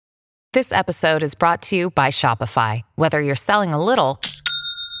This episode is brought to you by Shopify. Whether you're selling a little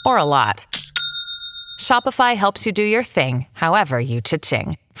or a lot, Shopify helps you do your thing, however you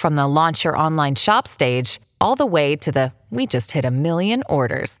cha-ching. From the launch your online shop stage, all the way to the we just hit 1 million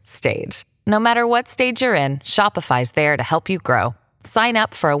orders stage. No matter what stage you're in, Shopify's there to help you grow. Sign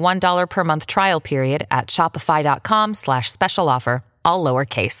up for a $1 per month trial period at shopify.com/special offer, all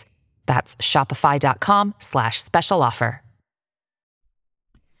lowercase. That's shopify.com/special offer.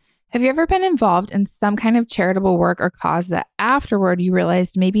 Have you ever been involved in some kind of charitable work or cause that afterward you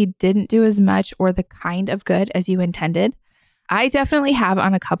realized maybe didn't do as much or the kind of good as you intended? I definitely have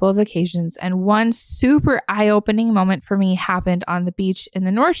on a couple of occasions, and one super eye-opening moment for me happened on the beach in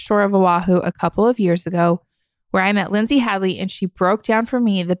the North Shore of Oahu a couple of years ago, where I met Lindsay Hadley and she broke down for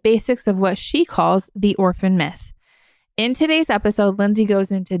me the basics of what she calls the orphan myth. In today's episode, Lindsay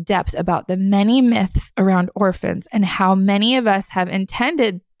goes into depth about the many myths around orphans and how many of us have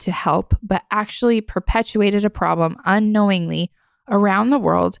intended to help, but actually perpetuated a problem unknowingly around the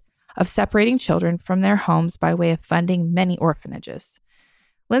world of separating children from their homes by way of funding many orphanages.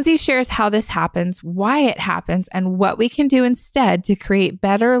 Lindsay shares how this happens, why it happens, and what we can do instead to create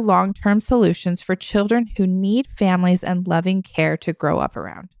better long-term solutions for children who need families and loving care to grow up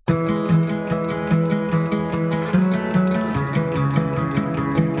around.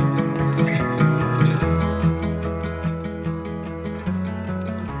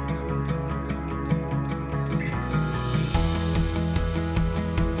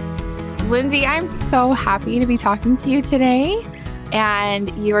 Lindsay, I'm so happy to be talking to you today.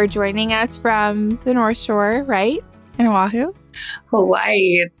 And you are joining us from the North Shore, right? In Oahu?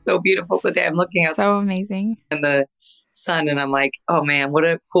 Hawaii. It's so beautiful today. I'm looking out so amazing in the sun and I'm like, oh man, what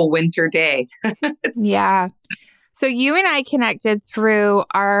a cool winter day. Yeah. So you and I connected through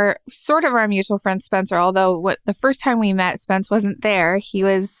our mutual friend, Spencer, although the first time we met, Spence wasn't there. He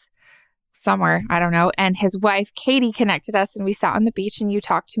was somewhere, I don't know. And his wife, Katie, connected us and we sat on the beach and you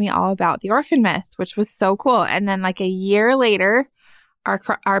talked to me all about the orphan myth, which was so cool. And then like a year later,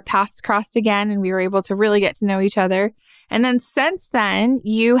 our paths crossed again and we were able to really get to know each other. And then since then,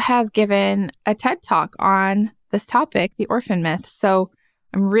 you have given a TED Talk on this topic, the orphan myth. So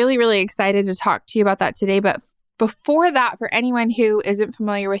I'm really, really excited to talk to you about that today. But before that, for anyone who isn't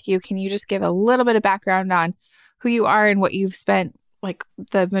familiar with you, can you just give a little bit of background on who you are and what you've spent like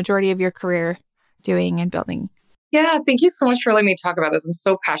the majority of your career doing and building? Yeah, thank you so much for letting me talk about this. I'm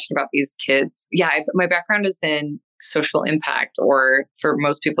so passionate about these kids. Yeah, my background is in social impact, or for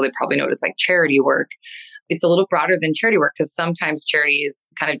most people, they probably know it as like charity work. It's a little broader than charity work because sometimes charity is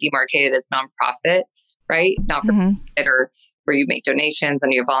kind of demarcated as nonprofit, right? Not for profit, or where you make donations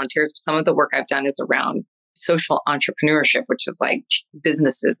and you have volunteers. Some of the work I've done is around social entrepreneurship, which is like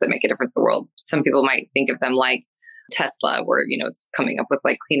businesses that make a difference in the world. Some people might think of them like Tesla, where, it's coming up with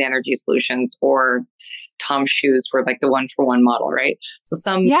like clean energy solutions, or Tom's shoes were like the 1-for-1 model, right? So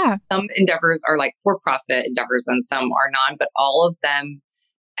some endeavors are like for-profit endeavors and some are non, but all of them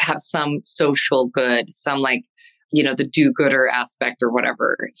have some social good, some like, the do-gooder aspect or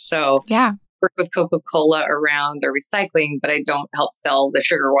whatever. So work with Coca-Cola around their recycling, but I don't help sell the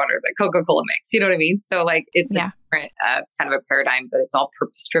sugar water that Coca-Cola makes. You know what I mean? So like it's a different kind of a paradigm, but it's all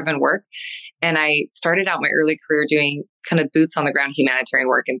purpose-driven work. And I started out my early career doing kind of boots on the ground humanitarian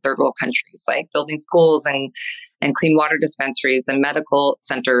work in third world countries, like building schools and clean water dispensaries and medical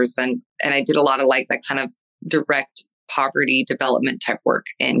centers. And I did a lot of like that kind of direct poverty development type work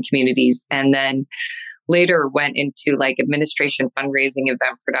in communities. And then later went into like administration, fundraising,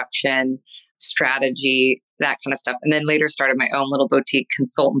 event production, strategy, that kind of stuff. And then later started my own little boutique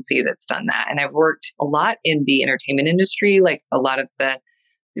consultancy that's done that. And I've worked a lot in the entertainment industry, like a lot of the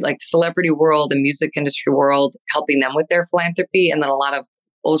celebrity world and music industry world, helping them with their philanthropy. And then a lot of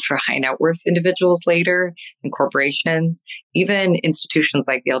ultra high net worth individuals later and corporations, even institutions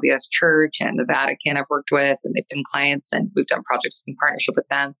like the LDS Church and the Vatican I've worked with, and they've been clients and we've done projects in partnership with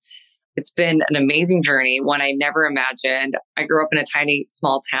them. It's been an amazing journey, one I never imagined. I grew up in a tiny,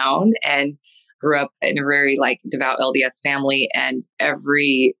 small town and grew up in a very devout LDS family. And I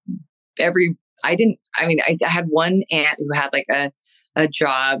had one aunt who had a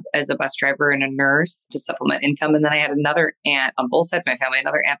job as a bus driver and a nurse to supplement income. And then I had another aunt on both sides of my family,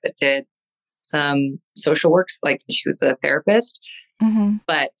 another aunt that did some social works, like she was a therapist. Mm-hmm.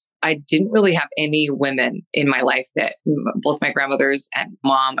 But I didn't really have any women in my life that both my grandmothers and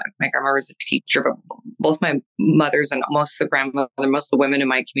mom, my grandmother was a teacher, but both my mothers and most of the women in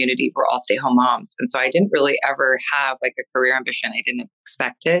my community were all stay-at-home moms. And so I didn't really ever have a career ambition. I didn't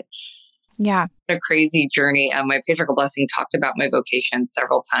expect it. Yeah. A crazy journey. My patriarchal blessing talked about my vocation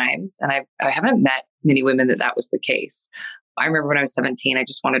several times. And I haven't met many women that was the case. I remember when I was 17, I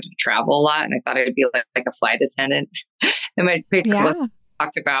just wanted to travel a lot and I thought I'd be like a flight attendant. And my patron was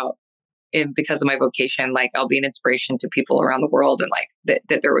talked about because of my vocation, like I'll be an inspiration to people around the world, and like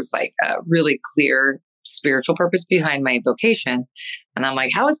that there was like a really clear spiritual purpose behind my vocation. And I'm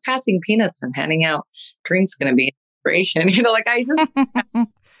like, how is passing peanuts and handing out drinks going to be inspiration? Like I just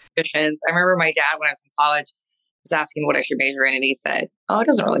ambitions. I remember my dad when I was in college was asking what I should major in, and he said, "Oh, it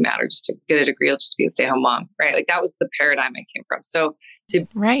doesn't really matter. Just to get a degree, you'll just be a stay-at-home mom." Right? Like that was the paradigm I came from. So to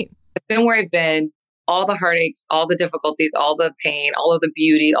have been where I've been, all the heartaches, all the difficulties, all the pain, all of the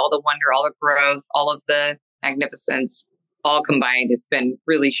beauty, all the wonder, all the growth, all of the magnificence, all combined has been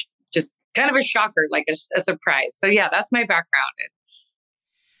really just kind of a shocker, like a surprise. So yeah, that's my background.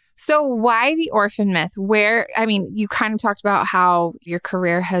 So why the orphan myth? You kind of talked about how your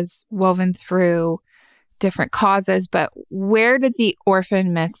career has woven through different causes, but where did the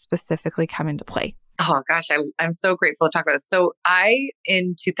orphan myth specifically come into play? Oh gosh, I'm so grateful to talk about this. So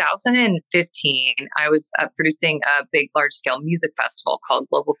in 2015, I was producing a big, large scale music festival called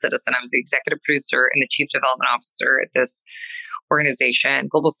Global Citizen. I was the executive producer and the chief development officer at this organization.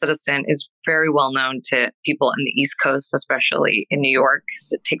 Global Citizen is very well known to people in the East Coast, especially in New York,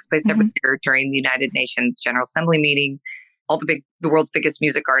 because it takes place every year during the United Nations General Assembly meeting. All the world's biggest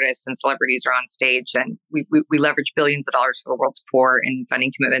music artists and celebrities are on stage, and we leverage billions of dollars for the world's poor in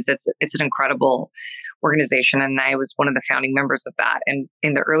funding commitments. It's an incredible organization, and I was one of the founding members of that. And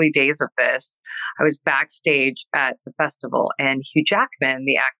in the early days of this, I was backstage at the festival, and Hugh Jackman,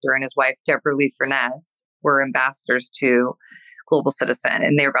 the actor, and his wife Deborah Lee Furness were ambassadors to Global Citizen,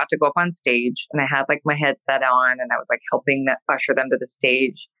 and they were about to go up on stage, and I had like my headset on, and I was like helping usher them to the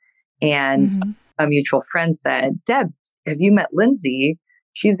stage. And a mutual friend said, "Deb, have you met Lindsay?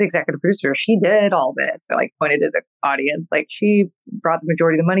 She's the executive producer. She did all this." I like pointed to the audience, like she brought the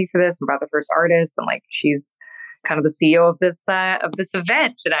majority of the money for this and brought the first artist, and like she's kind of the CEO of this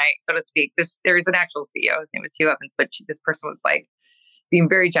event tonight, so to speak. There is an actual CEO. His name is Hugh Evans, but this person was like being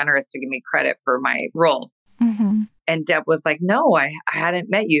very generous to give me credit for my role. And Deb was like, "No, I hadn't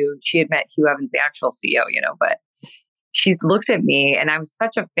met you." She had met Hugh Evans, the actual CEO, but she looked at me, and I'm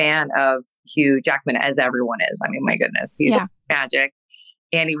such a fan of Hugh Jackman, as everyone is. I mean, my goodness, he's magic.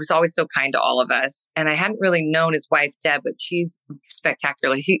 And he was always so kind to all of us. And I hadn't really known his wife, Deb, but she's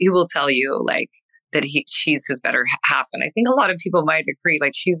spectacular. He will tell you like that she's his better half. And I think a lot of people might agree,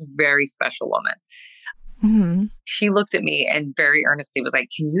 like she's a very special woman. She looked at me and very earnestly was like,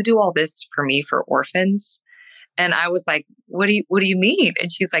 "Can you do all this for me for orphans?" And I was like, what do you mean?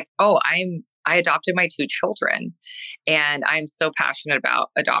 And she's like, "Oh, I adopted my 2 children, and I'm so passionate about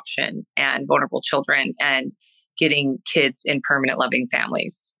adoption and vulnerable children and getting kids in permanent loving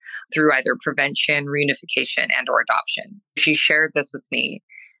families through either prevention, reunification, and or adoption." She shared this with me,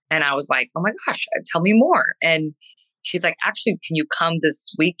 and I was like, "Oh my gosh, tell me more." And she's like, "Actually, can you come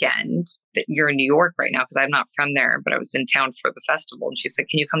this weekend? That you're in New York right now," because I'm not from there, but I was in town for the festival. And she said,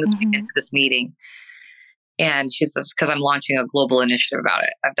 "Can you come this weekend to this meeting?" And she says, "Because I'm launching a global initiative about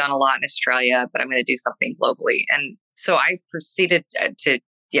it. I've done a lot in Australia, but I'm going to do something globally." And so I proceeded to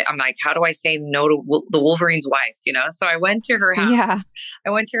I'm like, how do I say no to the Wolverine's wife? So I went to her house. Yeah. I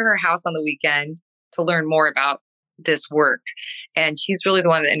went to her house on the weekend to learn more about this work. And she's really the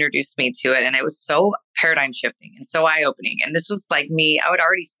one that introduced me to it. And it was so paradigm shifting and so eye opening. And this was like me. I had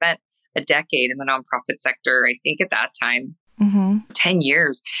already spent a decade in the nonprofit sector, I think at that time, 10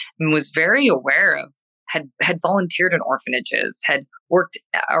 years, and was very aware of, had volunteered in orphanages, had worked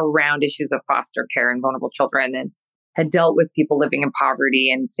around issues of foster care and vulnerable children, and had dealt with people living in poverty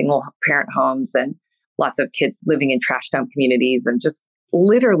and single parent homes and lots of kids living in trash dump communities, and just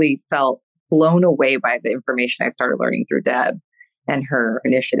literally felt blown away by the information I started learning through Deb and her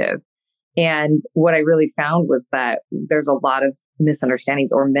initiative. And what I really found was that there's a lot of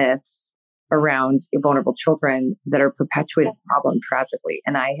misunderstandings or myths around vulnerable children that are perpetuating the problem tragically.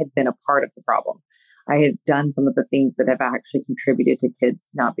 And I had been a part of the problem. I had done some of the things that have actually contributed to kids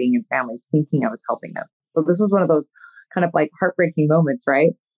not being in families, thinking I was helping them. So this was one of those kind of like heartbreaking moments,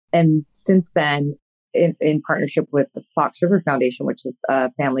 right? And since then, in partnership with the Fox River Foundation, which is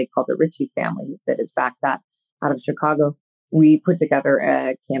a family called the Ritchie family that is backed that out of Chicago, we put together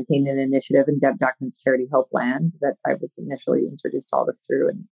a campaign and initiative in Deb Jackman's charity Hopeland that I was initially introduced to all this through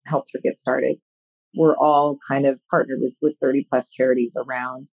and helped her get started. We're all kind of partnered with 30 plus charities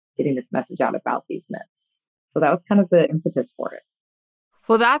around getting this message out about these myths. So that was kind of the impetus for it.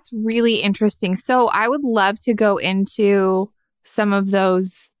 Well, that's really interesting. So I would love to go into some of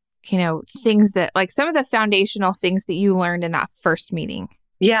those, things that like some of the foundational things that you learned in that first meeting.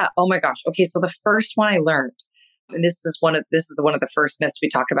 Yeah. Oh my gosh. Okay. So the first one I learned And this is one of the first myths we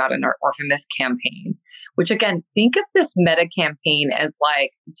talk about in our Orphan Myth campaign, which again, think of this meta campaign as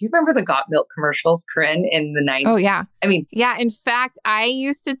like, do you remember the Got Milk commercials, Corinne, in the 90s? Oh, yeah. I mean, yeah. In fact, I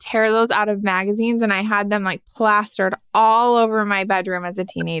used to tear those out of magazines and I had them like plastered all over my bedroom as a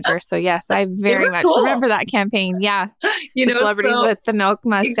teenager. So yes, I very much remember that campaign. Yeah. You know, celebrities with the milk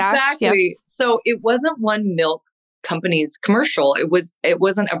mustache. Exactly. Yep. So it wasn't one milk company's commercial. It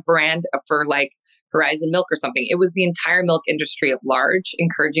wasn't a brand for like Horizon Milk or something. It was the entire milk industry at large,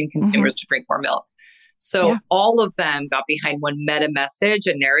 encouraging consumers to drink more milk. So all of them got behind one meta message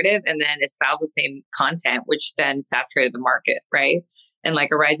and narrative and then espoused the same content, which then saturated the market, right? And like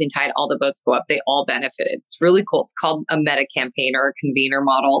a rising tide, all the boats go up. They all benefited. It's really cool. It's called a meta campaign or a convener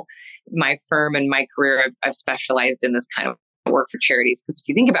model. My firm and my career, I've specialized in this kind of work for charities. Because if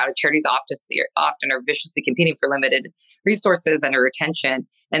you think about it, charities often are viciously competing for limited resources and attention.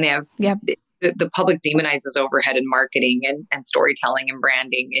 And they have the public demonizes overhead in marketing and storytelling and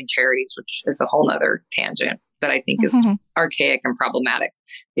branding in charities, which is a whole nother tangent that I think is archaic and problematic.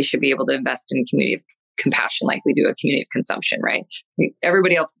 They should be able to invest in community of compassion like we do a community of consumption, right?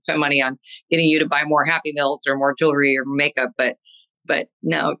 Everybody else can spend money on getting you to buy more Happy Meals or more jewelry or makeup, but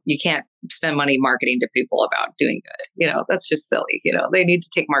no, you can't spend money marketing to people about doing good. That's just silly. They need to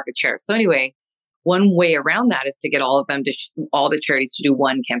take market share. So anyway, one way around that is to get all of them all the charities to do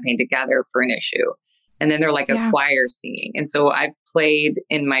one campaign together for an issue. And then they're like a choir singing. And so I've played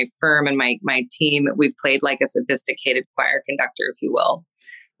in my firm and my team, we've played like a sophisticated choir conductor, if you will,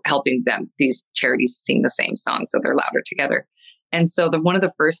 helping these charities sing the same song so they're louder together. And so one of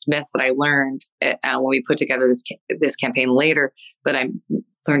the first myths that I learned when we put together this campaign later, but I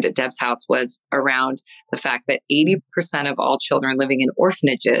learned at Deb's house, was around the fact that 80% of all children living in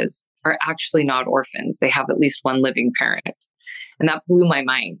orphanages are actually not orphans. They have at least one living parent. And that blew my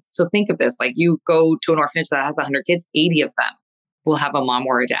mind. So think of this, like you go to an orphanage that has 100 kids, 80 of them will have a mom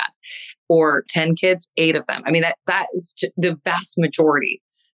or a dad, or 10 kids, 8 of them. I mean, that is the vast majority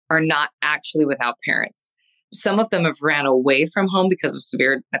are not actually without parents. Some of them have ran away from home because of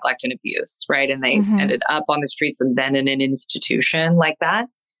severe neglect and abuse, right? And they ended up on the streets and then in an institution like that.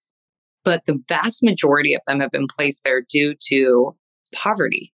 But the vast majority of them have been placed there due to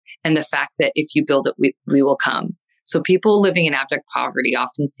poverty and the fact that if you build it, we will come. So people living in abject poverty,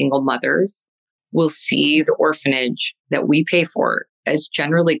 often single mothers, will see the orphanage that we pay for as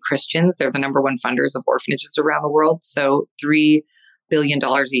generally Christians. They're the number one funders of orphanages around the world. So $3 billion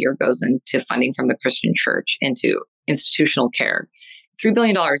a year goes into funding from the Christian church into institutional care. $3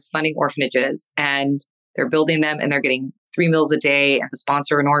 billion funding orphanages, and they're building them and they're getting 3 meals a day and to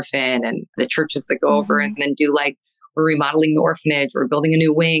sponsor an orphan, and the churches that go over and then do like, we're remodeling the orphanage, we're building a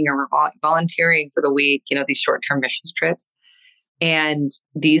new wing, or we're volunteering for the week, these short-term missions trips. And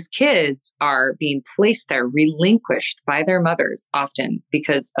these kids are being placed there, relinquished by their mothers often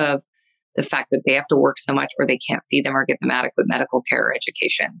because of the fact that they have to work so much or they can't feed them or give them adequate medical care or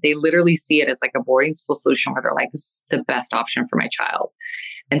education. They literally see it as like a boarding school solution where they're like, this is the best option for my child.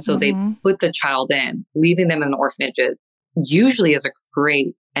 And so they put the child in, leaving them in an orphanage usually is a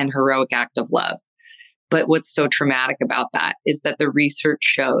great and heroic act of love. But what's so traumatic about that is that the research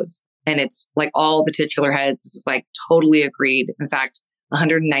shows, and it's like all the titular heads, this is like totally agreed. In fact,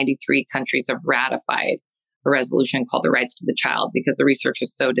 193 countries have ratified a resolution called the Rights to the Child because the research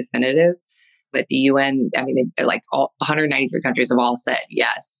is so definitive. But the UN, I mean, like all 193 countries have all said,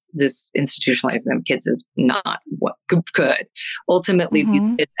 yes, this institutionalizing of kids is not what good. Ultimately, these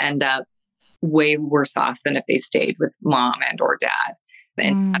kids end up way worse off than if they stayed with mom and or dad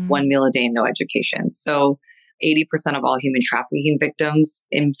and had 1 meal a day and no education. So 80% of all human trafficking victims,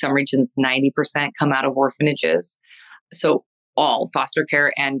 in some regions, 90% come out of orphanages. So all foster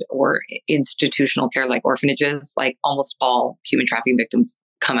care and or institutional care like orphanages, like almost all human trafficking victims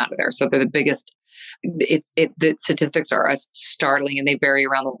come out of there. So they're the biggest. The statistics are startling and they vary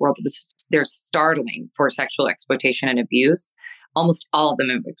around the world. But they're startling for sexual exploitation and abuse. Almost all of them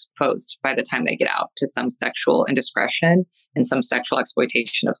are exposed by the time they get out to some sexual indiscretion and some sexual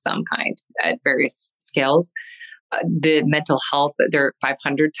exploitation of some kind at various scales. The mental health, they're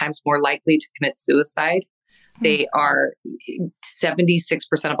 500 times more likely to commit suicide. They are 76%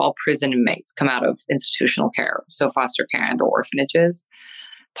 of all prison inmates come out of institutional care, so foster care and orphanages.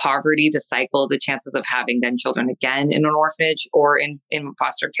 Poverty, the cycle, the chances of having then children again in an orphanage or in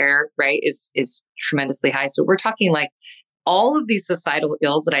foster care, right, is tremendously high. So we're talking like all of these societal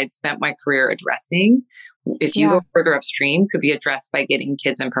ills that I'd spent my career addressing, if you go further upstream, could be addressed by getting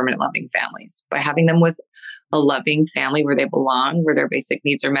kids in permanent loving families, by having them with a loving family where they belong, where their basic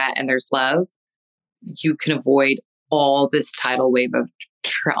needs are met and there's love. You can avoid all this tidal wave of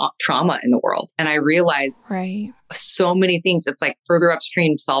trauma in the world. And I realized so many things. It's like further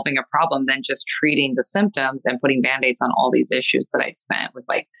upstream solving a problem than just treating the symptoms and putting band-aids on all these issues that I'd spent with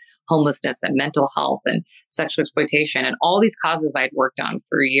like homelessness and mental health and sexual exploitation and all these causes I'd worked on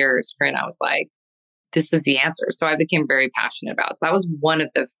for years. And I was like, this is the answer. So I became very passionate about it. So that was one of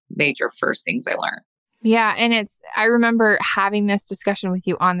the major first things I learned. Yeah. And I remember having this discussion with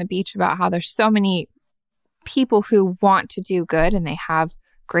you on the beach about how there's so many people who want to do good and they have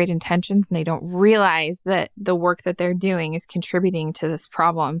great intentions and they don't realize that the work that they're doing is contributing to this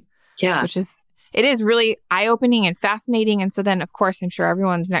problem. Yeah. It is really eye-opening and fascinating. And so then, of course, I'm sure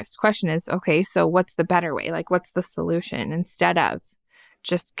everyone's next question is, okay, so what's the better way? Like, what's the solution instead of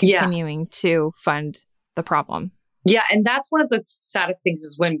just continuing to fund the problem? Yeah. And that's one of the saddest things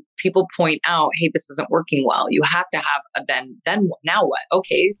is when people point out, hey, this isn't working well. You have to have a then now what?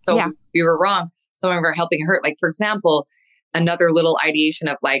 Okay. So we were wrong. Some of our helping hurt. Like, for example, another little ideation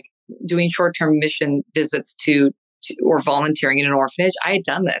of like doing short-term mission visits or volunteering in an orphanage. I had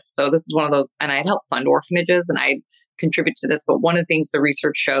done this. So this is one of those, and I'd help fund orphanages and I'd contribute to this. But one of the things the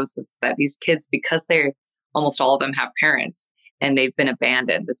research shows is that these kids, because they're almost all of them have parents and they've been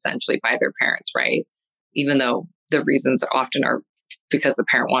abandoned essentially by their parents, right? Even though the reasons often are because the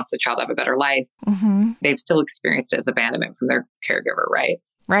parent wants the child to have a better life, they've still experienced it as abandonment from their caregiver, right?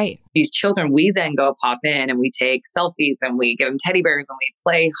 Right. These children, we then go pop in and we take selfies and we give them teddy bears and we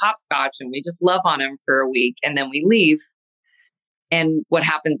play hopscotch and we just love on them for a week and then we leave. And what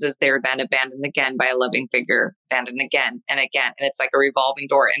happens is they're then abandoned again by a loving figure, abandoned again and again. And it's like a revolving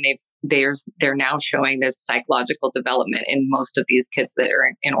door. And they're now showing this psychological development in most of these kids that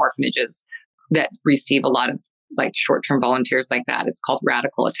are in orphanages that receive a lot of like short-term volunteers like that. It's called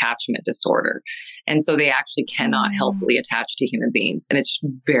radical attachment disorder. And so they actually cannot healthily attach to human beings. And it's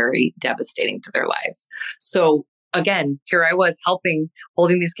very devastating to their lives. So again, here I was holding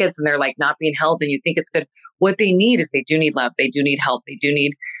these kids and they're like not being held and you think it's good. What they need is they do need love. They do need help. They do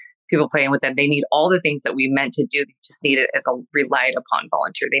need people playing with them. They need all the things that we meant to do. They just need it as a relied upon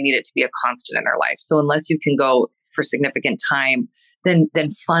volunteer. They need it to be a constant in their life. So unless you can go for significant time, then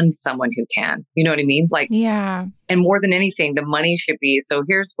fund someone who can. You know what I mean? Like, yeah. And more than anything, the money should be. So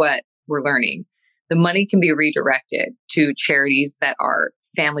here's what we're learning. The money can be redirected to charities that are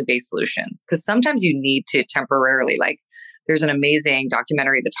family-based solutions. Because sometimes you need to temporarily, like there's an amazing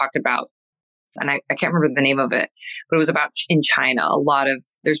documentary that talked about, and I can't remember the name of it, but it was about in China.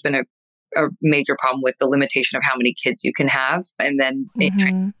 There's been a major problem with the limitation of how many kids you can have. And then in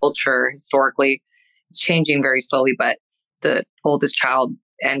Chinese culture, historically, it's changing very slowly, but the oldest child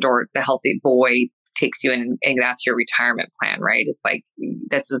and or the healthy boy takes you in and that's your retirement plan, right? It's like,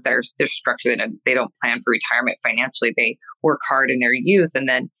 this is their structure. They don't plan for retirement financially. They work hard in their youth. And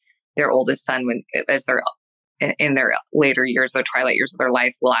then their oldest son, as they're in their later years, their twilight years of their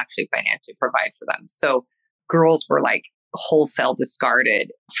life, will actually financially provide for them. So girls were like wholesale discarded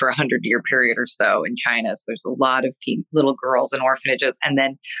for 100-year period or so in China. So there's a lot of little girls in orphanages. And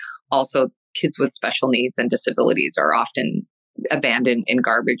then also kids with special needs and disabilities are often abandoned in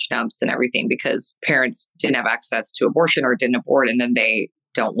garbage dumps and everything because parents didn't have access to abortion or didn't abort. And then they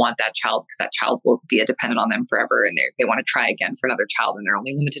don't want that child because that child will be a dependent on them forever. And they want to try again for another child. And they're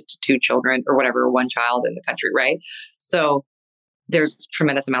only limited to 2 children or whatever, one child in the country, right? So there's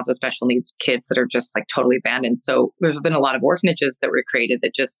tremendous amounts of special needs kids that are just like totally abandoned. So there's been a lot of orphanages that were created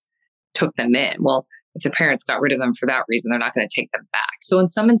that just took them in. Well, if the parents got rid of them for that reason, they're not going to take them back. So in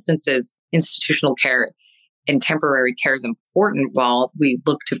some instances, institutional care and temporary care is important while we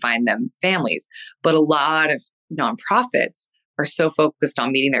look to find them families. But a lot of nonprofits are so focused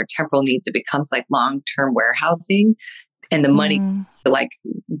on meeting their temporal needs, it becomes like long-term warehousing and the money like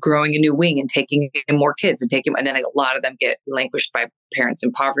growing a new wing and taking in more kids and then a lot of them get relinquished by parents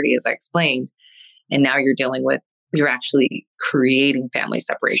in poverty, as I explained. And now you're actually creating family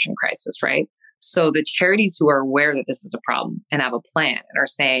separation crisis, right? So the charities who are aware that this is a problem and have a plan and are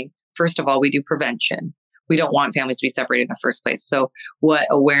saying, first of all, we do prevention. We don't want families to be separated in the first place. So what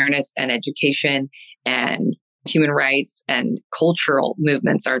awareness and education and human rights and cultural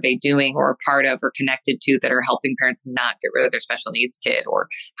movements are they doing or a part of or connected to that are helping parents not get rid of their special needs kid? Or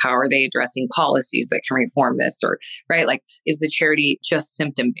how are they addressing policies that can reform this? Or, right, like, is the charity just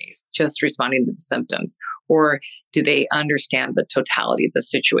symptom based, just responding to the symptoms? Or do they understand the totality of the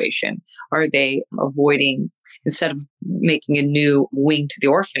situation? Are they avoiding, instead of making a new wing to the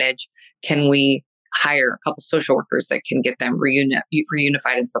orphanage, can we hire a couple social workers that can get them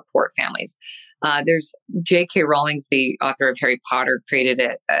reunified and support families? There's J.K. Rowling's, the author of Harry Potter, created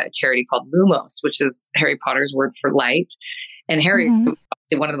a charity called Lumos, which is Harry Potter's word for light. And Harry,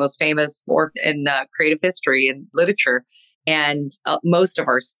 one of the most famous in creative history and literature. And most of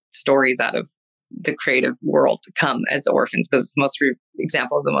our stories out of the creative world come as orphans because it's the most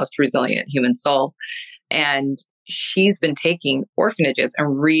example of the most resilient human soul. And she's been taking orphanages and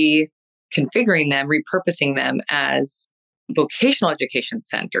reconfiguring them, repurposing them as vocational education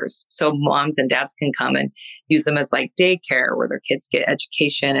centers. So moms and dads can come and use them as like daycare where their kids get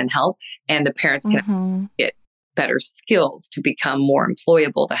education and help. And the parents can get better skills to become more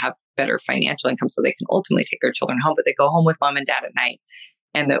employable, to have better financial income so they can ultimately take their children home. But they go home with mom and dad at night.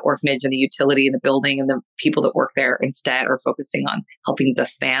 And the orphanage and the utility and the building and the people that work there instead are focusing on helping the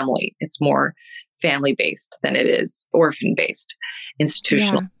family. It's more family-based than it is orphan-based.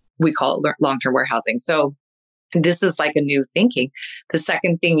 Institutional, we call it long-term warehousing. So this is like a new thinking. The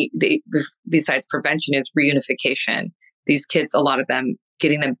second thing besides prevention is reunification. These kids, a lot of them,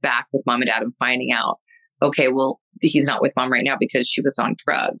 getting them back with mom and dad and finding out, okay, well, he's not with mom right now because she was on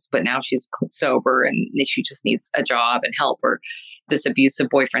drugs, but now she's sober and she just needs a job and help, or this abusive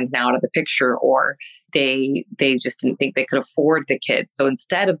boyfriend's now out of the picture, or they just didn't think they could afford the kids. So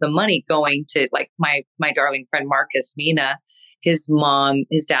instead of the money going to like my darling friend Marcus, Mina, his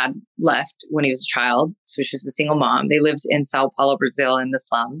dad left when he was a child. So she's a single mom. They lived in Sao Paulo, Brazil in the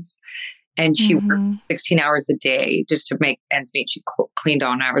slums. And she worked 16 hours a day just to make ends meet. She cleaned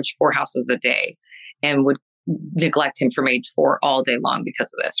on average 4 houses a day and would neglect him from age 4 all day long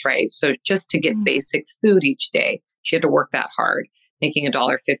because of this, right? So just to get basic food each day, she had to work that hard, making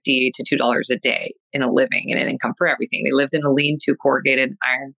 $1.50 to $2 a day in a living and an income for everything. They lived in a lean-to corrugated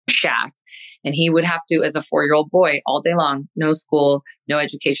iron shack. And he would have to, as a 4-year-old boy, all day long, no school, no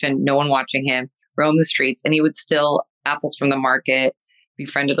education, no one watching him, roam the streets. And he would steal apples from the market,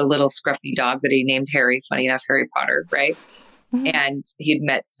 befriended a little scruffy dog that he named Harry, funny enough, Harry Potter, right? And he'd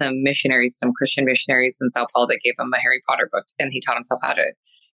met some missionaries, some Christian missionaries in Sao Paulo that gave him a Harry Potter book. And he taught himself how to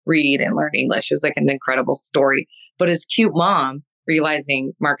read and learn English. It was like an incredible story. But his cute mom,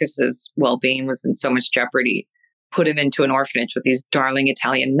 realizing Marcus's well-being was in so much jeopardy, put him into an orphanage with these darling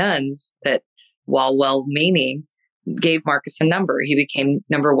Italian nuns that, while well-meaning, gave Marcus a number. He became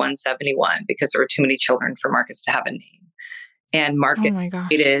number 171 because there were too many children for Marcus to have a name. And Marcus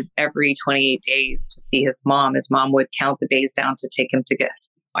waited every 28 days to see his mom. His mom would count the days down to take him to get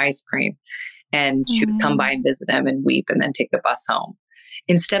ice cream. And she would come by and visit him and weep and then take the bus home.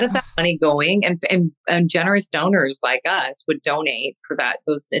 Instead of that money going, and generous donors like us would donate for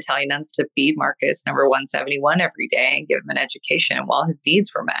those Italian nuns to feed Marcus number 171 every day and give him an education. And while his needs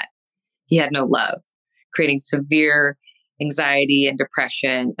were met, he had no love, creating severe anxiety and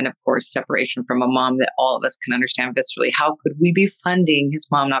depression, and of course, separation from a mom that all of us can understand viscerally. How could we be funding his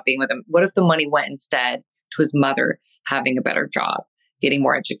mom not being with him? What if the money went instead to his mother having a better job, getting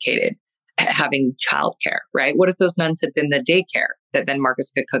more educated, having childcare, right? What if those nuns had been the daycare that then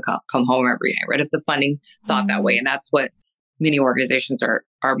Marcus could come home every night, right? If the funding thought that way. And that's what many organizations are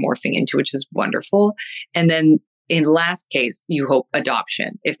morphing into, which is wonderful. And then in last case, you hope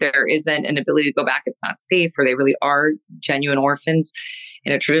adoption. If there isn't an ability to go back, it's not safe, or they really are genuine orphans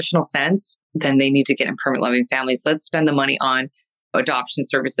in a traditional sense, then they need to get in permanent loving families. Let's spend the money on adoption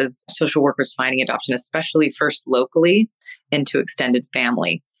services, social workers finding adoption, especially first locally into extended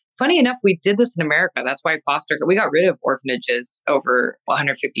family. Funny enough, we did this in America. That's why we got rid of orphanages over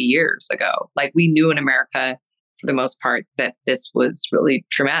 150 years ago. Like, we knew in America, for the most part, that this was really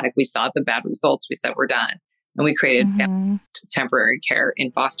traumatic. We saw the bad results. We said, we're done. And we created temporary care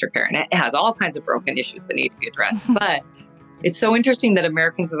in foster care. And it has all kinds of broken issues that need to be addressed. But it's so interesting that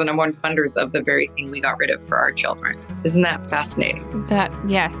Americans are the number one funders of the very thing we got rid of for our children. Isn't that fascinating?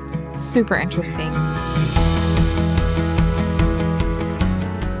 Yes, super interesting.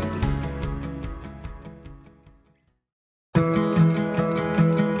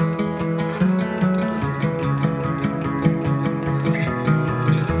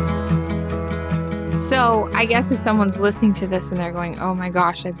 So I guess if someone's listening to this and they're going, oh my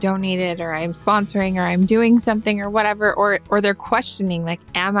gosh, I've donated, or I'm sponsoring, or I'm doing something or whatever, or they're questioning, like,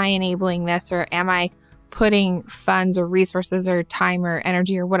 am I enabling this, or am I putting funds or resources or time or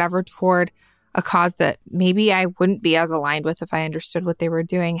energy or whatever toward a cause that maybe I wouldn't be as aligned with if I understood what they were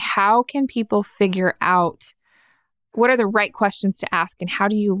doing? How can people figure out what are the right questions to ask, and how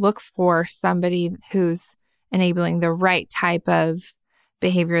do you look for somebody who's enabling the right type of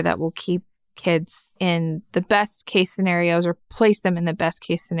behavior that will keep kids in the best case scenarios, or place them in the best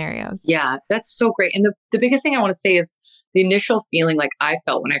case scenarios? Yeah, that's so great. And the biggest thing I want to say is the initial feeling like I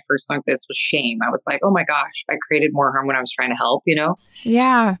felt when I first learned this was shame. I was like, oh my gosh, I created more harm when I was trying to help,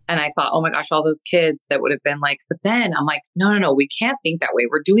 Yeah. And I thought, oh my gosh, all those kids that would have been like, but then I'm like, no, we can't think that way.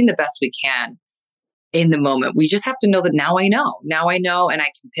 We're doing the best we can in the moment. We just have to know that now I know. Now I know and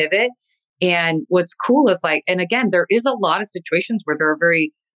I can pivot. And what's cool is like, and again, there is a lot of situations where there are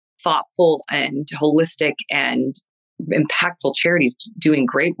very thoughtful and holistic and impactful charities doing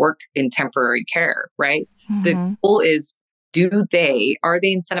great work in temporary care, right? The goal is, are they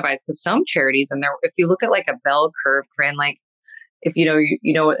incentivized? Because some charities, and there, if you look at like a bell curve, Corinne, like if you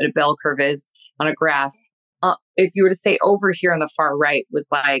know what a bell curve is on a graph, if you were to say over here on the far right was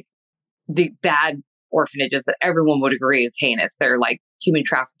like the bad orphanages that everyone would agree is heinous. They're like human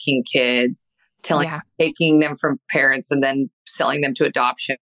trafficking kids, taking them from parents and then selling them to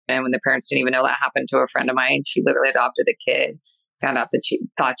adoption. And when the parents didn't even know that happened to a friend of mine, she literally adopted a kid, found out that she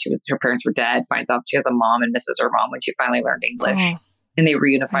thought her parents were dead, finds out she has a mom and misses her mom when she finally learned English. And they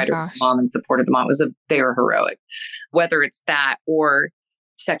reunified her mom and supported the mom. They were heroic. Whether it's that or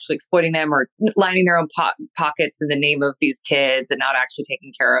sexually exploiting them or lining their own pockets in the name of these kids and not actually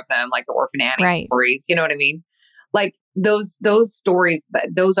taking care of them, like the Orphan Annie stories. You know what I mean? Like those stories,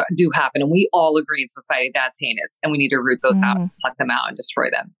 do happen. And we all agree in society that's heinous. And we need to root those out, pluck them out and destroy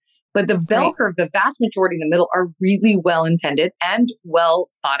them. But the bell curve, the vast majority in the middle are really well intended and well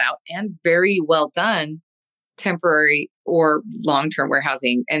thought out and very well done temporary or long-term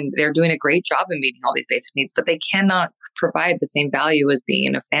warehousing. And they're doing a great job in meeting all these basic needs, but they cannot provide the same value as being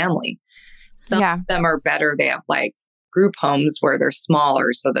in a family. Some of them are better. They have like group homes where they're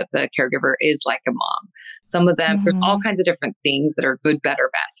smaller so that the caregiver is like a mom. Some of them, there's all kinds of different things that are good, better,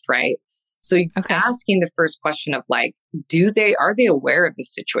 best, right? So asking the first question of like, are they aware of the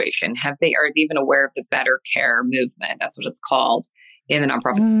situation? Are they even aware of the better care movement? That's what it's called in the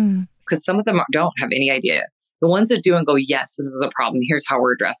nonprofit. Because some of them don't have any idea. The ones that do and go, yes, this is a problem. Here's how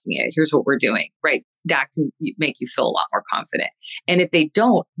we're addressing it. Here's what we're doing, right? That can make you feel a lot more confident. And if they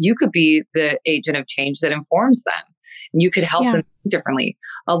don't, you could be the agent of change that informs them. And you could help them differently.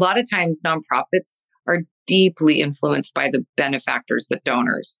 A lot of times nonprofits are deeply influenced by the benefactors, the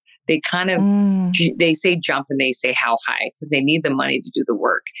donors. They kind of, they say jump and they say how high because they need the money to do the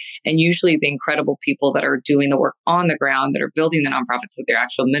work. And usually the incredible people that are doing the work on the ground, that are building the nonprofits, that they're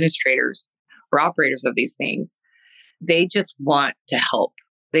actual administrators or operators of these things, they just want to help.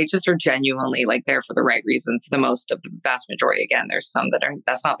 They just are genuinely like there for the right reasons. The most of the vast majority, again, there's some that are,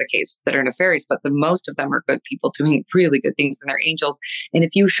 that's not the case, that are nefarious, but the most of them are good people doing really good things and they're angels. And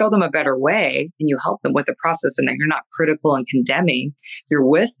if you show them a better way and you help them with the process and then you're not critical and condemning, you're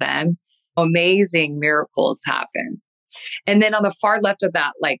with them, amazing miracles happen. And then on the far left of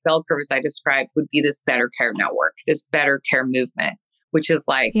that, like bell curve, as I described, would be this better care network, this better care movement, which is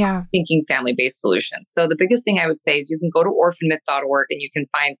like thinking family-based solutions. So the biggest thing I would say is you can go to orphanmyth.org and you can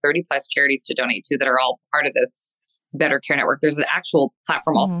find 30 plus charities to donate to that are all part of the Better Care Network. There's an actual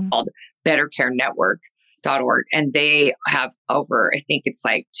platform also called bettercarenetwork.org. And they have over, I think it's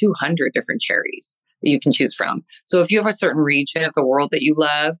like 200 different charities that you can choose from. So if you have a certain region of the world that you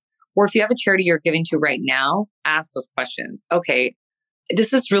love, or if you have a charity you're giving to right now, ask those questions. Okay,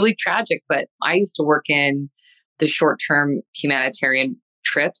 this is really tragic, but I used to work in the short-term humanitarian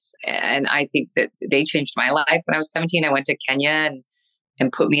trips. And I think that they changed my life. When I was 17, I went to Kenya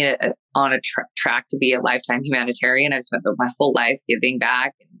and put me on a track to be a lifetime humanitarian. I've spent my whole life giving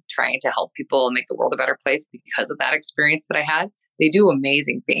back and trying to help people and make the world a better place because of that experience that I had. They do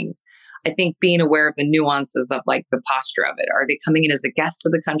amazing things. I think being aware of the nuances of like the posture of it. Are they coming in as a guest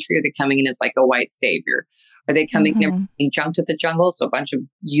of the country? Are they coming in as like a white savior? Are they coming in and being junked at the jungle? So a bunch of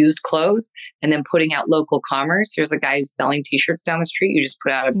used clothes and then putting out local commerce. Here's a guy who's selling t-shirts down the street. You just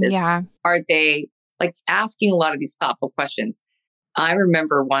put out a business. Yeah. Are they like asking a lot of these thoughtful questions? I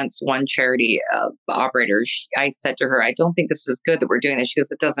remember once one charity operator, I said to her, I don't think this is good that we're doing this. She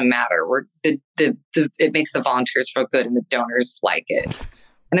goes, it doesn't matter. It makes the volunteers feel good and the donors like it.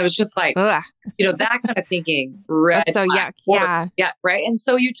 And it was just like, that kind of thinking. That's so yuck. Yeah. Yeah. Right. And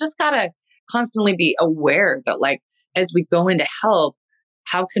so you just got to constantly be aware that like, as we go into help,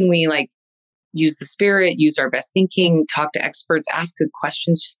 how can we like use the spirit, use our best thinking, talk to experts, ask good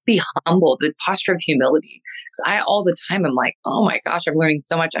questions, just be humble, the posture of humility. Because all the time, I'm like, oh my gosh, I'm learning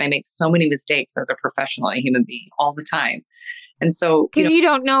so much. And I make so many mistakes as a professional and a human being all the time. And so, because you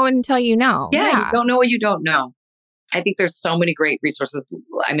don't know until you know. Yeah, you don't know what you don't know. I think there's so many great resources.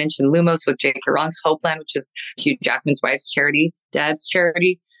 I mentioned Lumos with J.K. Rowling's Hopeland, which is Hugh Jackman's wife's charity, dad's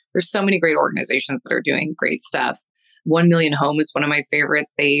charity. There's so many great organizations that are doing great stuff. 1 Million Home is one of my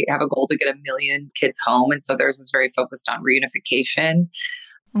favorites. They have a goal to get 1 million kids home. And so theirs is very focused on reunification.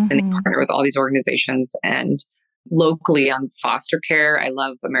 And they partner with all these organizations. And locally on foster care, I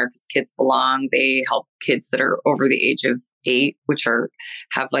love America's Kids Belong. They help kids that are over the age of 8, which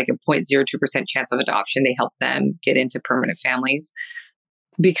have like a 0.02% chance of adoption. They help them get into permanent families.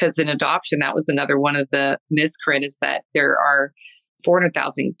 Because in adoption, that was another one of the myths, Corinne, is that there are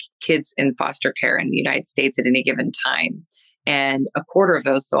 400,000 kids in foster care in the United States at any given time. And a quarter of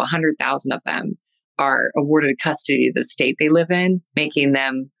those, so 100,000 of them, are awarded custody of the state they live in, making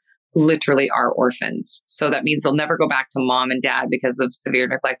them literally are orphans. So that means they'll never go back to mom and dad because of severe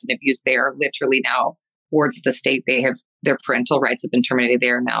neglect and abuse. They are literally now wards of the state. Their parental rights have been terminated. They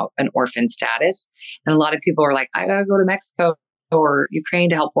are now an orphan status. And a lot of people are like, I got to go to Mexico or Ukraine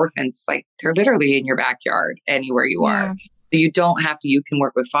to help orphans. Like, they're literally in your backyard, anywhere you are. You don't have to, you can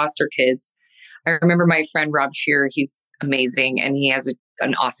work with foster kids. I remember my friend Rob Shearer, he's amazing. And he has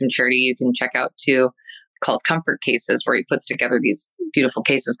an awesome charity you can check out too, called Comfort Cases, where he puts together these beautiful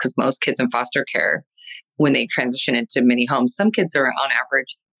cases. Because most kids in foster care, when they transition into many homes, some kids are on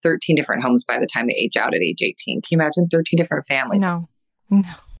average 13 different homes by the time they age out at age 18. Can you imagine 13 different families? No.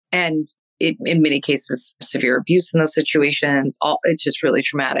 And in many cases, severe abuse in those situations. It's just really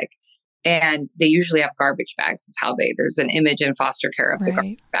traumatic. And they usually have garbage bags there's an image in foster care of the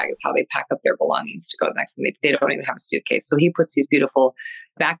garbage bag is how they pack up their belongings to go next. And they don't even have a suitcase. So he puts these beautiful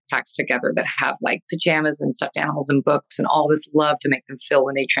backpacks together that have like pajamas and stuffed animals and books and all this love to make them feel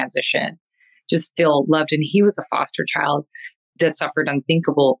when they transition, just feel loved. And he was a foster child that suffered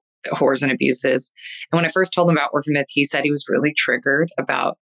unthinkable horrors and abuses. And when I first told him about Orphan Myth, he said he was really triggered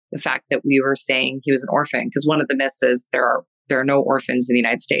about the fact that we were saying he was an orphan. Because one of the myths is there are no orphans in the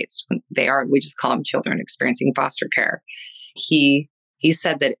United States. We just call them children experiencing foster care. He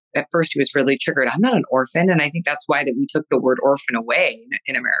said that at first he was really triggered. I'm not an orphan. And I think that's why that we took the word orphan away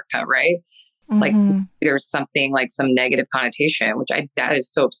in America, right? Mm-hmm. Like there's something like some negative connotation, that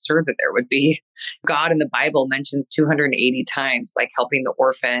is so absurd that there would be. God in the Bible mentions 280 times, like helping the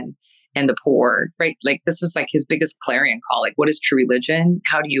orphan and the poor, right? Like this is like his biggest clarion call. Like, what is true religion?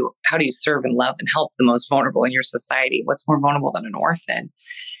 How do you serve and love and help the most vulnerable in your society? What's more vulnerable than an orphan?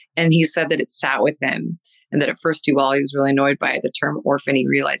 And he said that it sat with him, and that at first, while he was really annoyed by the term orphan, he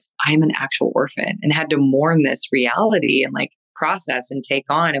realized I'm an actual orphan and had to mourn this reality and like process and take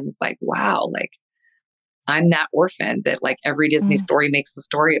on. And was like, wow, like I'm that orphan that like every Disney story makes a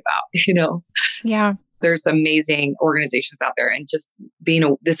story about, Yeah. There's amazing organizations out there, and just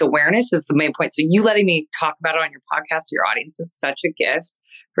being this awareness is the main point. So you letting me talk about it on your podcast to your audience is such a gift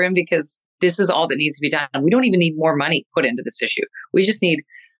for him, because this is all that needs to be done. We don't even need more money put into this issue. We just need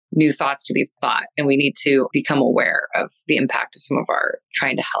new thoughts to be thought, and we need to become aware of the impact of some of our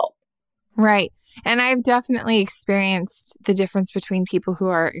trying to help. Right. And I've definitely experienced the difference between people who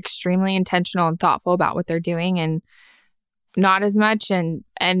are extremely intentional and thoughtful about what they're doing and not as much. And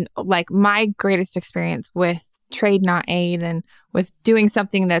like my greatest experience with Trade Not Aid and with doing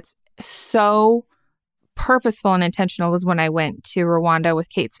something that's so purposeful and intentional was when I went to Rwanda with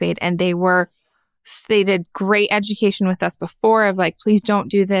Kate Spade. And they did great education with us before of like, please don't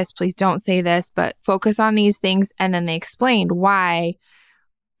do this, please don't say this, but focus on these things. And then they explained why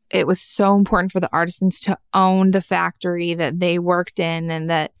it was so important for the artisans to own the factory that they worked in, and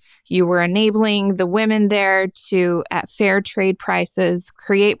that you were enabling the women there to, at fair trade prices,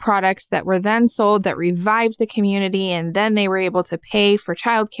 create products that were then sold that revived the community. And then they were able to pay for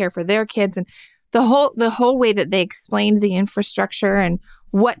childcare for their kids. And the whole way that they explained the infrastructure and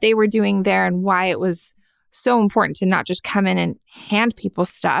what they were doing there and why it was so important to not just come in and hand people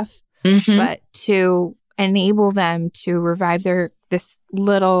stuff, but to enable them to revive this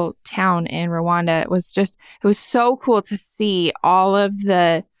little town in Rwanda. It was so cool to see all of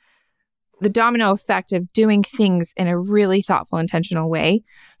the domino effect of doing things in a really thoughtful, intentional way.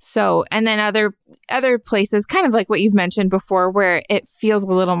 So, and then other places, kind of like what you've mentioned before, where it feels a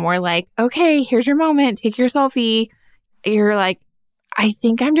little more like, okay, here's your moment, take your selfie. You're like, I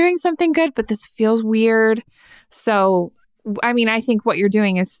think I'm doing something good, but this feels weird. So, I mean, I think what you're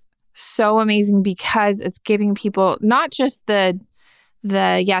doing is so amazing, because it's giving people not just the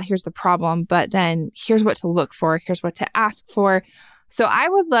here's the problem, but then here's what to look for, here's what to ask for. So I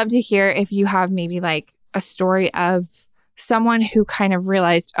would love to hear if you have maybe like a story of someone who kind of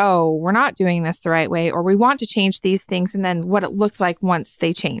realized, oh, we're not doing this the right way, or we want to change these things, and then what it looked like once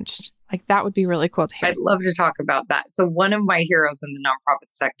they changed. Like, that would be really cool to hear. I'd love to talk about that. So one of my heroes in the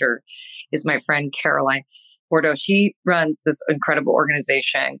nonprofit sector is my friend Caroline Bordeaux. She runs this incredible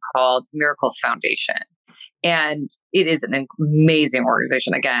organization called Miracle Foundation. And it is an amazing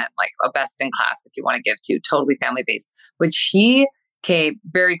organization. Again, like a best in class if you want to give to, totally family based. But she came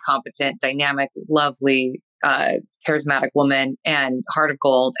very competent, dynamic, lovely, charismatic woman and heart of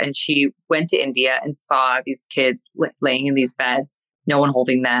gold. And she went to India and saw these kids laying in these beds, no one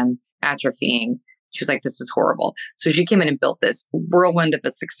holding them, atrophying. She was like, this is horrible. So she came in and built this whirlwind of a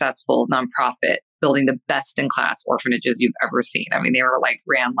successful nonprofit building the best in class orphanages you've ever seen. I mean, they were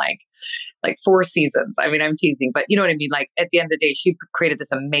ran 4 seasons. I mean, I'm teasing, but you know what I mean? Like at the end of the day, she created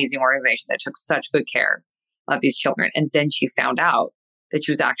this amazing organization that took such good care of these children. And then she found out that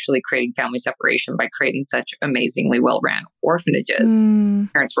she was actually creating family separation by creating such amazingly well-ran orphanages.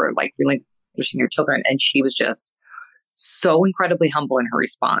 Parents were relinquishing their children. And she was just so incredibly humble in her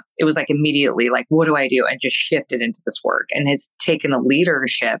response. It was immediately what do I do? And just shifted into this work and has taken a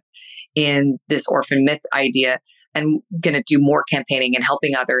leadership in this orphan myth idea and going to do more campaigning and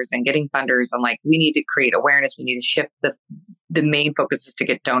helping others and getting funders. And we need to create awareness. We need to shift the main focus is to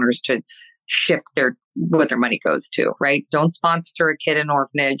get donors to shift what their money goes to, right? Don't sponsor a kid in an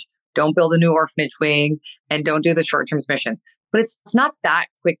orphanage. Don't build a new orphanage wing and don't do the short-term missions. But it's not that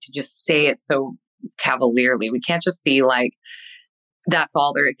quick to just say it so cavalierly. We can't just be that's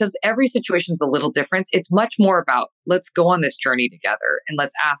all there, because every situation is a little different. It's much more about let's go on this journey together and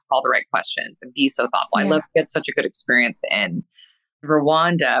let's ask all the right questions and be so thoughtful. Yeah. I love to get such a good experience in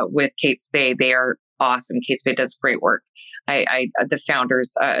Rwanda with Kate Spade. They are awesome. Kate Spade does great work. The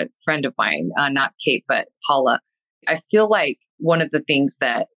founder's a friend of mine, not Kate, but Paula. I feel like one of the things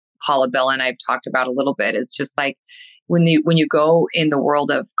that Paula Bella and I've talked about a little bit is just when you go in the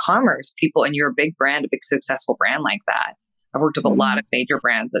world of commerce, people, and you're a big brand, a big successful brand like that. I've worked with a lot of major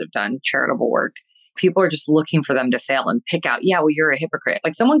brands that have done charitable work. People are just looking for them to fail and pick out, you're a hypocrite.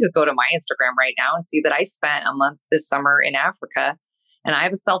 Someone could go to my Instagram right now and see that I spent a month this summer in Africa. And I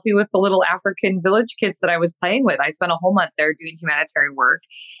have a selfie with the little African village kids that I was playing with. I spent a whole month there doing humanitarian work.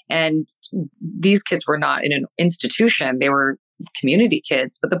 And these kids were not in an institution. They were community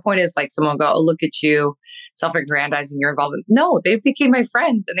kids. But the point is someone go, oh, look at you, self-aggrandizing your involvement. No, they became my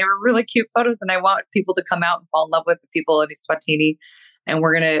friends and they were really cute photos. And I want people to come out and fall in love with the people in Eswatini. And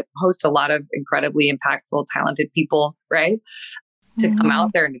we're going to host a lot of incredibly impactful, talented people, right? To come out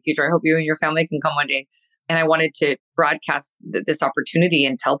there in the future. I hope you and your family can come one day. And I wanted to broadcast this opportunity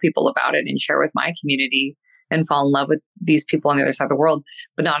and tell people about it and share with my community and fall in love with these people on the other side of the world,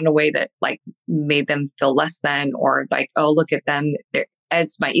 but not in a way that made them feel less than or oh, look at them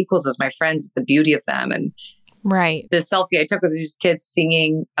as my equals, as my friends, the beauty of them. And right. The selfie I took with these kids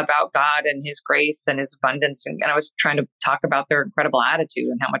singing about God and his grace and his abundance. And I was trying to talk about their incredible attitude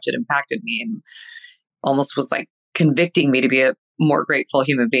and how much it impacted me and almost was convicting me to be a more grateful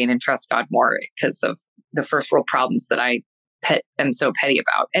human being and trust God more because of the first world problems that I am so petty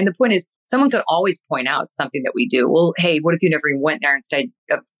about. And the point is, someone could always point out something that we do. Well, hey, what if you never even went there? Instead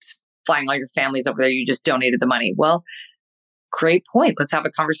of flying all your families over there, you just donated the money? Well, great point. Let's have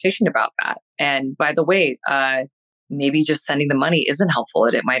a conversation about that. And by the way, maybe just sending the money isn't helpful.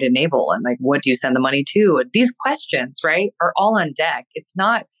 It might enable. And what do you send the money to? And these questions, right, are all on deck. It's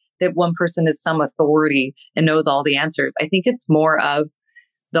not that one person is some authority and knows all the answers. I think it's more of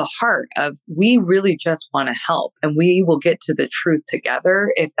the heart of we really just want to help and we will get to the truth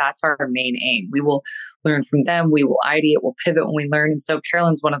together if that's our main aim. We will learn from them. We will ideate, we'll pivot when we learn. And so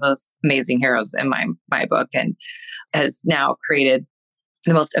Carolyn's one of those amazing heroes in my book and has now created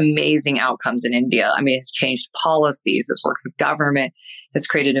the most amazing outcomes in India. I mean, has changed policies, has worked with government, has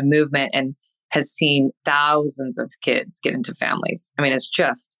created a movement and has seen thousands of kids get into families. I mean, it's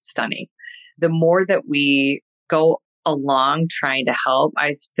just stunning. The more that we go along trying to help,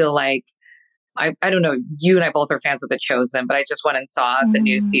 I feel I don't know, you and I both are fans of The Chosen, but I just went and saw the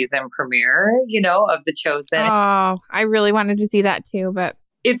new season premiere, of The Chosen. Oh, I really wanted to see that too, but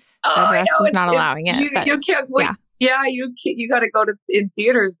the rest was not allowing it. You can't wait. Yeah, you got to go to in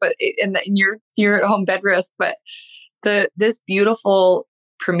theaters, but in your at home bed rest. But this beautiful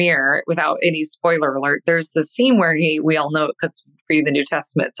premiere, without any spoiler alert, there's the scene where we all know it because we read the New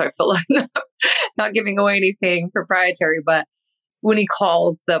Testament, so I feel like not giving away anything proprietary, but when he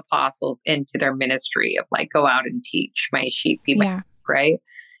calls the apostles into their ministry of go out and teach my sheep, feed my sheep, right?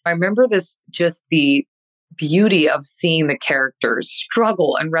 I remember just the beauty of seeing the characters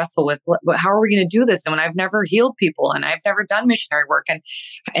struggle and wrestle with how are we going to do this? And when I've never healed people and I've never done missionary work, and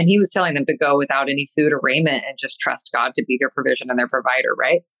he was telling them to go without any food or raiment and just trust God to be their provision and their provider,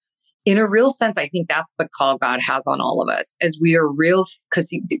 right? In a real sense, I think that's the call God has on all of us as we are real,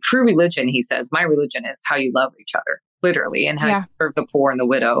 because true religion, he says, my religion is how you love each other, literally, and how you serve the poor and the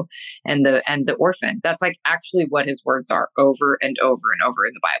widow and the orphan. That's actually what his words are over and over and over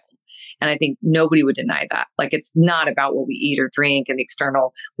in the Bible. And I think nobody would deny that. It's not about what we eat or drink and the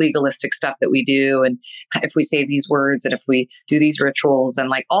external legalistic stuff that we do. And if we say these words and if we do these rituals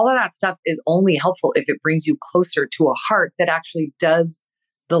and all of that stuff is only helpful if it brings you closer to a heart that actually does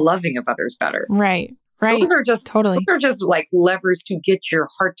the loving of others better. Right. Those are just totally. Those are just levers to get your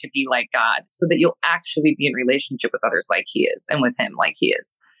heart to be like God so that you'll actually be in relationship with others like he is and with him like he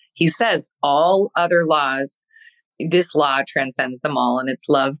is. he says all other laws, this law transcends them all, and it's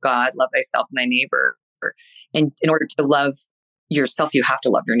love God, love thyself and thy neighbor. And in order to love yourself, you have to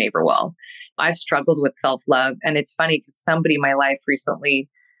love your neighbor well. I've struggled with self-love. And it's funny because somebody in my life recently,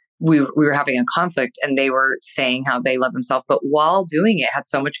 we were having a conflict and they were saying how they love themselves, but while doing it had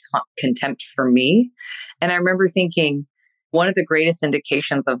so much contempt for me. And I remember thinking one of the greatest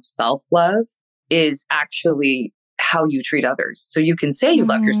indications of self-love is actually how you treat others. So you can say you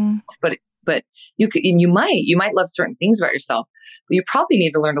love yourself, but you might love certain things about yourself, but you probably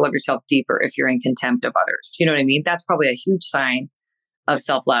need to learn to love yourself deeper if you're in contempt of others. You know what I mean? That's probably a huge sign of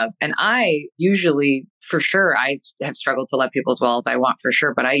self-love. And I usually, for sure, I have struggled to love people as well as I want, for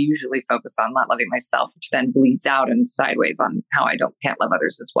sure. But I usually focus on not loving myself, which then bleeds out and sideways on how I can't love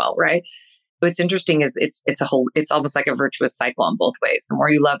others as well. Right. What's interesting is it's almost like a virtuous cycle in both ways. The more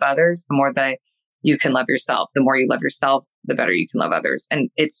you love others, the more that you can love yourself. The more you love yourself, the better you can love others. And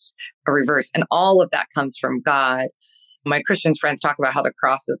it's a reverse. And all of that comes from God. My Christian friends talk about how the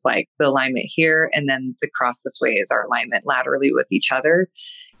cross is like the alignment here, and then the cross this way is our alignment laterally with each other,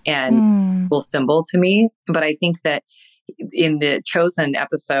 and will symbol to me. But I think that in the Chosen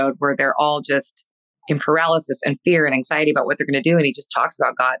episode where they're all just in paralysis and fear and anxiety about what they're going to do, and he just talks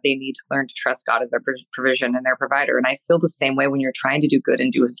about God, they need to learn to trust God as their provision and their provider. And I feel the same way when you're trying to do good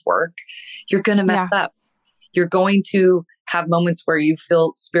and do his work, you're going to mess up. You're going to have moments where you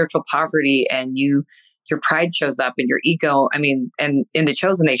feel spiritual poverty and your pride shows up and your ego. I mean, and in The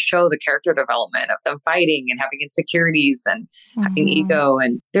Chosen, they show the character development of them fighting and having insecurities and having ego,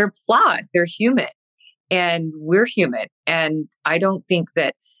 and they're flawed. They're human and we're human. And I don't think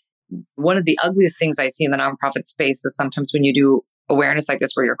that one of the ugliest things I see in the nonprofit space is sometimes when you do awareness like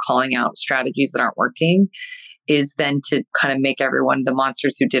this, where you're calling out strategies that aren't working, is then to kind of make everyone the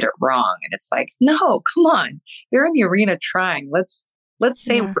monsters who did it wrong. And it's like, no, come on. They're in the arena trying. Let's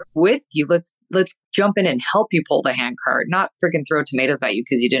say we're with you. Let's jump in and help you pull the handcart, not freaking throw tomatoes at you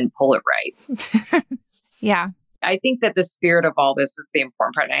because you didn't pull it right. Yeah. I think that the spirit of all this is the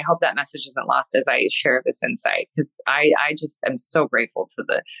important part. And I hope that message isn't lost as I share this insight, because I just am so grateful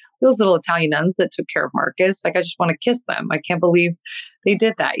to those little Italian nuns that took care of Marcus. Like, I just want to kiss them. I can't believe they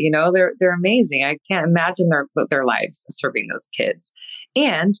did that. You know, they're amazing. I can't imagine their lives serving those kids.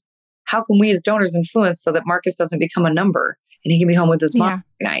 And how can we as donors influence so that Marcus doesn't become a number and he can be home with his mom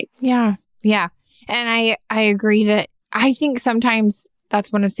every night? Yeah. Yeah. And I agree that I think sometimes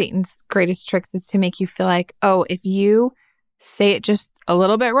that's one of Satan's greatest tricks, is to make you feel like, oh, if you say it just a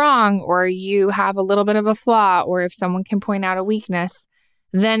little bit wrong, or you have a little bit of a flaw, or if someone can point out a weakness,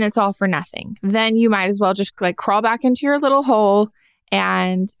 then it's all for nothing. Then you might as well just like crawl back into your little hole.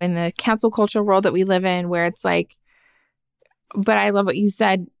 And in the cancel culture world that we live in, where it's like, but I love what you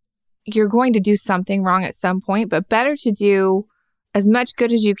said, you're going to do something wrong at some point, but better to do as much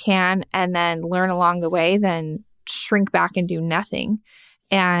good as you can and then learn along the way than shrink back and do nothing.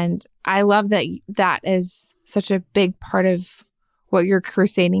 And I love that is such a big part of what you're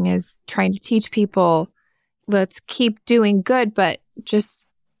crusading, is trying to teach people, let's keep doing good, but just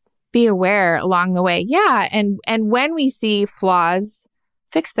be aware along the way. Yeah. And when we see flaws,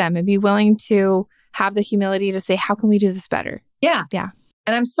 fix them and be willing to have the humility to say, how can we do this better? Yeah. Yeah.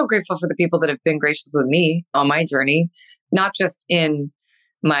 And I'm so grateful for the people that have been gracious with me on my journey, not just in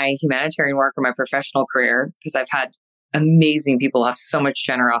my humanitarian work or my professional career, because I've had amazing people have so much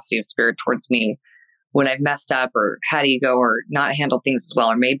generosity of spirit towards me when I've messed up or had ego or not handled things as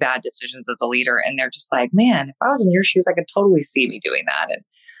well or made bad decisions as a leader. And they're just like, man, if I was in your shoes, I could totally see me doing that. And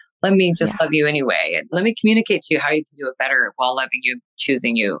let me just love you anyway. And let me communicate to you how you can do it better while loving you,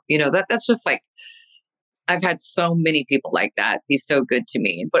 choosing you. You know, that's just like, I've had so many people like that be so good to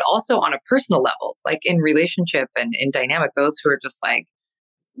me, but also on a personal level, like in relationship and in dynamic, those who are just like,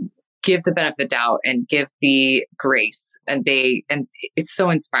 give the benefit of doubt and give the grace. And it's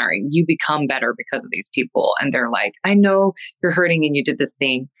so inspiring. You become better because of these people. And they're like, I know you're hurting and you did this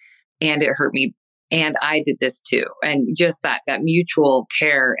thing and it hurt me. And I did this too. And just that mutual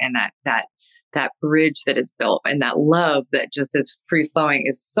care and that bridge that is built and that love that just is free flowing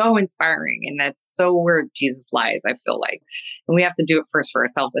is so inspiring. And that's so where Jesus lies, I feel like. And we have to do it first for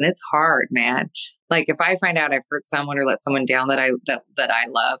ourselves. And it's hard, man. Like if I find out I've hurt someone or let someone down that I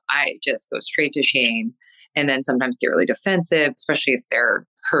love, I just go straight to shame and then sometimes get really defensive, especially if their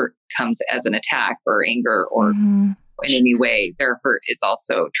hurt comes as an attack or anger or in any way their hurt is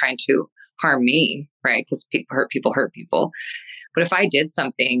also trying to harm me, right? Because people hurt people. But if I did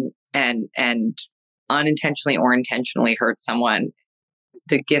something and unintentionally or intentionally hurt someone,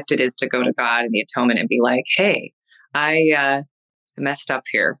 the gift it is to go to God and the atonement and be like, hey, I messed up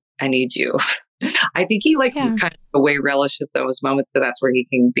here. I need you. I think he kind of away relishes those moments because that's where he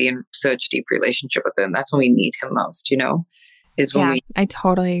can be in such deep relationship with them. That's when we need him most, is when I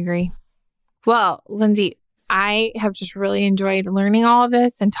totally agree. Well, Lindsay, I have just really enjoyed learning all of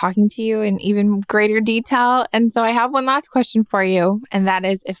this and talking to you in even greater detail. And so I have one last question for you. And that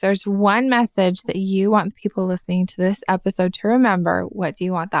is, if there's one message that you want the people listening to this episode to remember, what do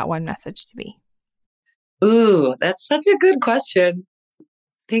you want that one message to be? Ooh, that's such a good question.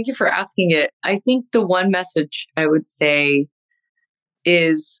 Thank you for asking it. I think the one message I would say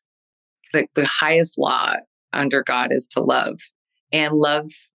is the highest law under God is to love. And love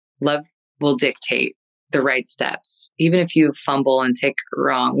will dictate the right steps. Even if you fumble and take it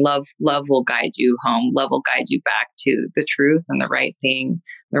wrong, love will guide you home. Love will guide you back to the truth and the right thing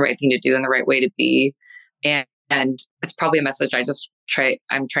to do and the right way to be. And it's probably a message I'm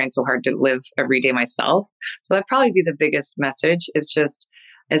trying so hard to live every day myself. So that'd probably be the biggest message, is just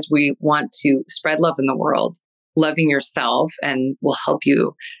as we want to spread love in the world, loving yourself and will help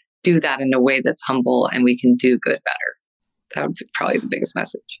you do that in a way that's humble, and we can do good better. That would be probably the biggest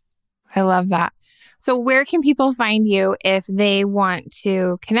message. I love that. So where can people find you if they want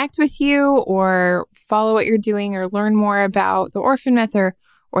to connect with you or follow what you're doing or learn more about the Orphan Myth or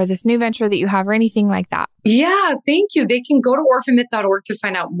this new venture that you have or anything like that? Yeah, thank you. They can go to orphanmyth.org to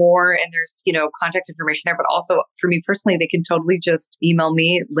find out more. And there's, contact information there. But also for me personally, they can totally just email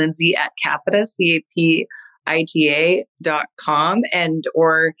me, Lindsay at Capita, CAPITA.com,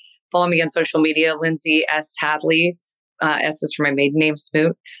 or follow me on social media, Lindsay S. Hadley. S is for my maiden name,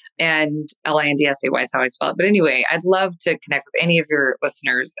 Smoot, and Lindsay is how I spell it. But anyway, I'd love to connect with any of your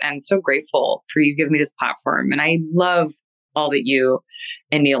listeners, and so grateful for you giving me this platform. And I love all that you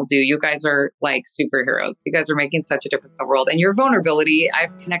and Neil do. You guys are like superheroes. You guys are making such a difference in the world. And your vulnerability,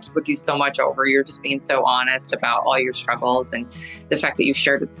 I've connected with you so much over. You're just being so honest about all your struggles, and the fact that you've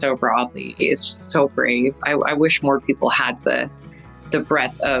shared it so broadly is just so brave. I wish more people had the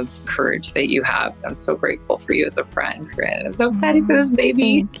breadth of courage that you have. I'm so grateful for you as a friend, Corinne. I'm so excited for this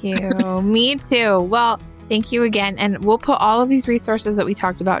baby. Thank you. Me too. Well, thank you again. And we'll put all of these resources that we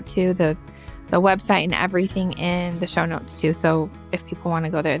talked about too, the website and everything in the show notes too. So if people want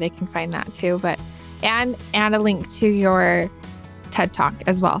to go there, they can find that too. And a link to your TED Talk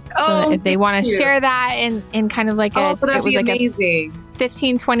as well. So that if they want to share that in kind of like it was like amazing. A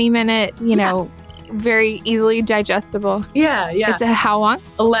 15, 20 minute, very easily digestible. Yeah. It's how long?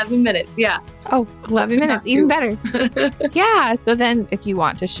 11 minutes. Yeah. Oh, 11 minutes. Even better. Yeah. So then if you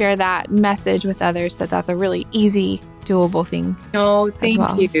want to share that message with others, that's a really easy, doable thing. Oh,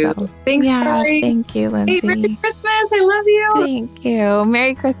 thank you. So, thanks, Bri. Thank you, Lindsay. Hey, Merry Christmas. I love you. Thank you.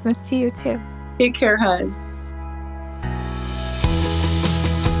 Merry Christmas to you too. Take care, hon.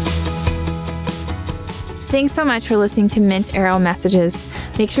 Thanks so much for listening to Mint Arrow Messages.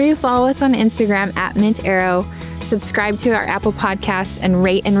 Make sure you follow us on Instagram at Mint Arrow, subscribe to our Apple Podcasts, and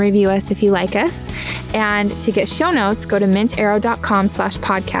rate and review us if you like us. And to get show notes, go to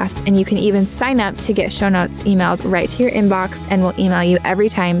mintarrow.com/podcast, and you can even sign up to get show notes emailed right to your inbox, and we'll email you every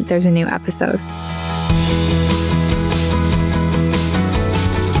time there's a new episode.